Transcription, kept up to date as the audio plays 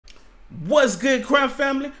What's good, crime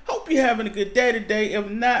family? Hope you're having a good day today. If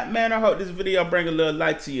not, man, I hope this video bring a little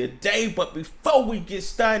light to your day. But before we get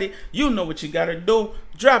started, you know what you gotta do.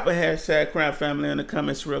 Drop a hashtag crime family in the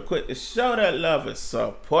comments real quick to show that love and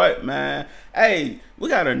support, man. Hey, we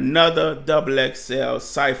got another XXL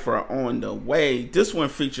Cypher on the way. This one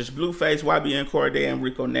features Blueface, YBN Cordae, and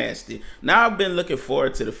Rico Nasty. Now, I've been looking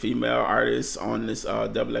forward to the female artists on this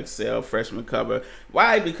XXL freshman cover.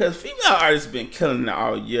 Why? Because female artists been killing it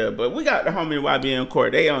all year. But we got the homie YBN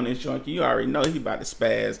Cordae on this joint. You already know he about to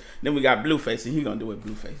spaz. Then we got Blueface, and he gonna do what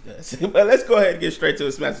Blueface does. But let's go ahead and get straight to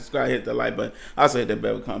it. Smash, subscribe, hit the like button. Also hit that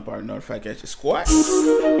bell become part of the notification squad.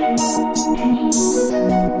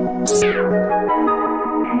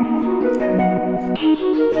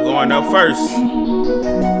 Going up first.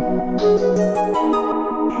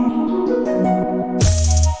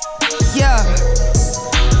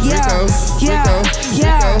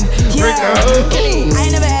 Rico. I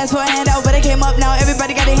ain't never asked for a handout, but it came up now.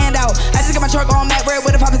 Everybody got a handout. I just got my truck on Matt Red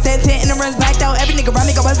with a 5% tint and the rims backed out. Every nigga around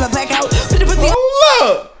me go bust my back out. Hold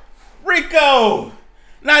up, Rico.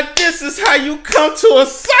 Now this is how you come to a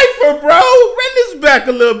Cypher, bro. Run this back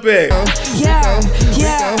a little bit. I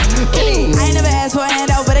ain't never asked for a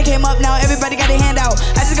handout, but it came up now. Everybody got a handout.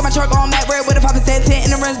 I just got my truck on Matt Red with a 5% tint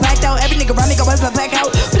and the rims backed out. Every nigga around me go bust my back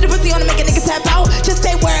out. Put the pussy on to make a nigga tap out. Just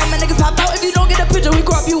stay where my niggas pop out. If you don't get a picture, we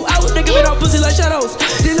crop you out. Nigga, we don't pussy like shadows.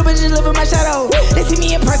 These little bitches live in my shadow. They see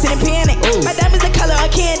me in person and panic. My diamonds the color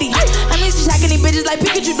of candy. I'm used to shocking these bitches like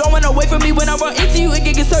Pikachu. Don't wanna wait for me when I run into you. It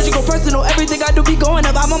can get surgical, personal. Everything I do be going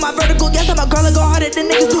up. I'm on my vertical. Yes, I'm a girl and go harder than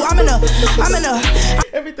niggas do. I'm in a.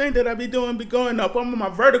 Everything that I be doing be going up. I'm on my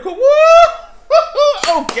vertical. Woo!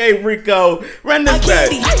 Okay, Rico, run this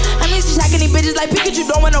back. I'm used to shocking these bitches like Pikachu.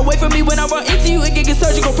 Don't wanna wait for me when I run into you. It can get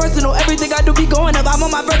surgical, personal. Everything I do be going up. I'm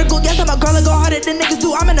on my vertical. Yes, I'm a girl and go harder than niggas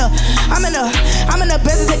do. I'm in a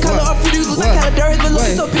business that color up for you. Like Calidarius, but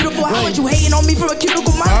looking so beautiful. How much you hating on me from a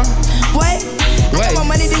cuticle, man? What? I got more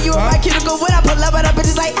money than you in my cuticle. When I pull up at a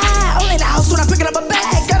bitch, like only in the house when I'm picking up a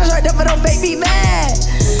bag. Got a short temper, don't make me mad.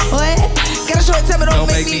 What? Got a short temper, don't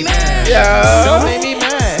make me mad. Yeah. Don't make me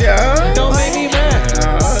mad. Yeah. Don't make me mad.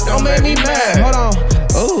 Don't make me mad. Hold on.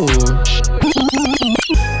 Ooh.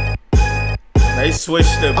 They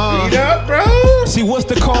switched the beat up, bro. See, what's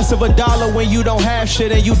the cost of $1 when you don't have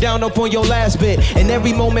shit and you down up on your last bit? And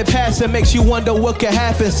every moment passing makes you wonder what could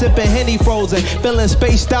happen. Sipping Henny frozen, feeling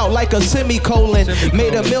spaced out like a semicolon.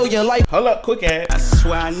 Made a million like. Hold up, quick ad. I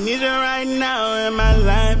swear I need you right now in my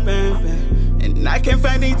life, baby. And I can't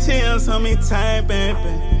find these tears on me tight, baby.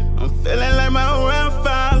 I'm feeling like my world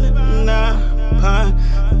falling.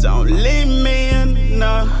 No, don't leave me in.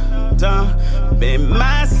 No, don't be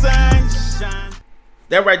my sunshine.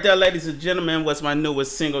 That right there, ladies and gentlemen, was my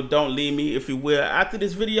newest single, Don't Leave Me, if you will. After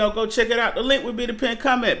this video, go check it out. The link will be the pinned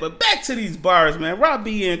comment. But back to these bars, man.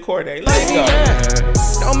 YBN Cordae, let's go.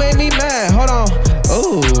 Don't make me mad. Hold on.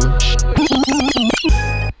 Ooh.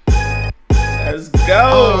 Let's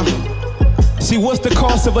go. See, what's the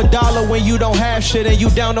cost of $1 when you don't have shit and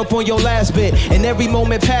you down up on your last bit? And every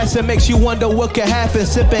moment passing makes you wonder what could happen.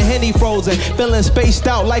 Sipping Henny frozen, feeling spaced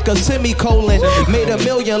out like a semicolon. Made a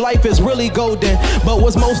million, life is really golden. But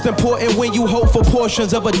what's most important when you hope for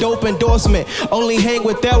portions of a dope endorsement? Only hang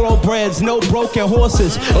with thoroughbreds, no broken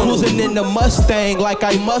horses. Cruising in the Mustang like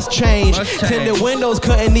I must change. Tinted windows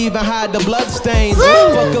couldn't even hide the blood stains.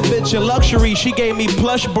 Fuck a bitch in luxury, she gave me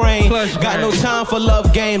plush brain. Got no time for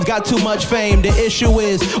love games, got too much fame. The issue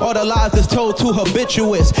is all the lies is told to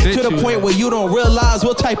habituous, to the point where you don't realize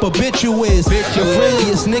what type of bitch you is. The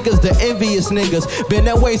friendliest niggas, the envious niggas, been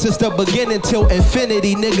that way since the beginning till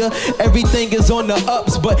infinity, nigga. Everything is on the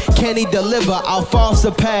ups, but can he deliver? I'll far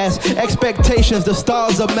surpass expectations, the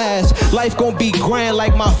stars are masked. Life gon' be grand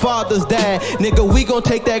like my father's dad, nigga. We gon'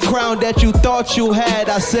 take that crown that you thought you had.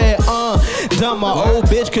 I said, done my old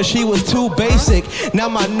bitch cause she was too basic. Now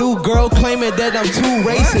my new girl claiming that I'm too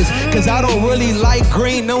racist, cause I don't really like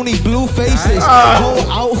green, only blue faces. Whole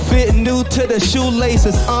outfit new to the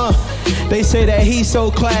shoelaces. They say that he's so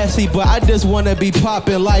classy, but I just wanna be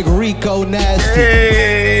popping like Rico Nasty.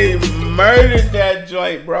 Hey, murdered that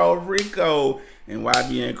joint, bro. Rico and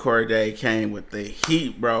YBN Cordae came with the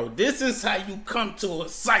heat, bro. This is how you come to a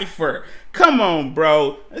Cypher. Come on,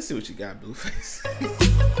 bro. Let's see what you got, Blueface.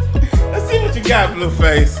 Let's see what you got,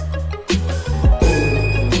 Blueface.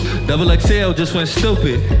 XXL just went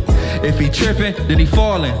stupid. If he tripping, then he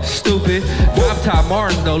falling. Stupid. Drop top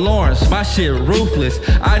Martin, no Lawrence. My shit ruthless.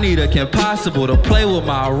 I need a Kim Possible to play with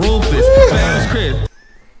my Rufus. Famous crib.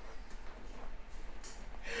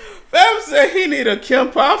 Fam said he need a Kim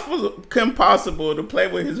Possible to play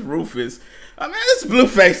with his Rufus. I mean, it's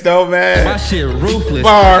Blueface though, man. My shit ruthless.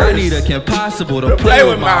 Bars. I need a impossible to play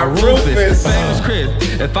with my Rufus. Famous crib.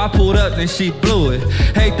 If I pulled up, then she blew it.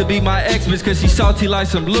 Hate to be my ex bitch cause she salty like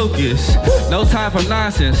some Lucas. No time for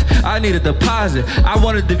nonsense. I need a deposit. I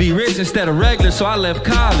wanted to be rich instead of regular, so I left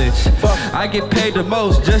college. I get paid the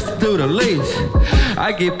most just to do the least.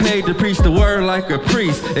 I get paid to preach the word like a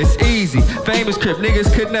priest. It's easy. Famous crib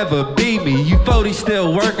niggas could never beat me. You 40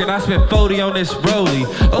 still working. I spent 40 on this rollie.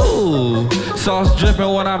 Ooh. Sauce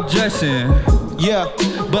dripping when I'm dressing. Yeah.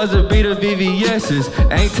 Buzzer beater VVS's.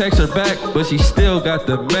 Ain't text her back, but she still got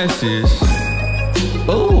the message.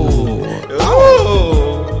 Ooh.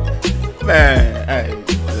 Ooh. Man, hey,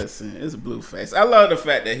 listen, it's Blueface. I love the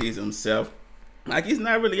fact that he's himself. Like, he's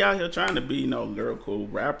not really out here trying to be, you know, lyrical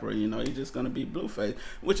rapper, you know, he's just gonna be Blueface,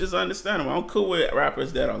 which is understandable. I'm cool with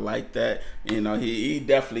rappers that are like that, you know, he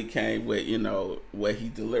definitely came with, you know, what he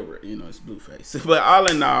delivered, you know, it's Blueface. But all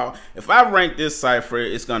in all, if I rank this Cypher,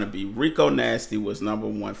 it's gonna be Rico Nasty was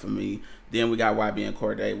 #1 for me, then we got YBN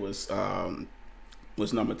Cordae was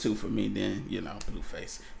 #2 for me, then, you know,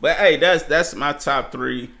 Blueface. But hey, that's my top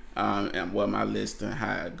 3. And what my list and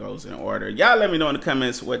how it goes in order. Y'all let me know in the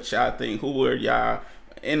comments what y'all think. Who were y'all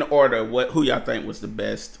in order? Who y'all think was the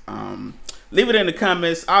best? Leave it in the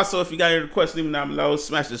comments. Also, if you got any questions, leave them down below.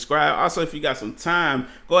 Smash subscribe. Also, if you got some time,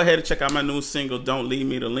 go ahead and check out my new single, Don't Leave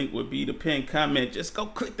Me. The link would be the pinned comment. Just go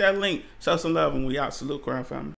click that link. Show some love and we out. Salute, Crown family.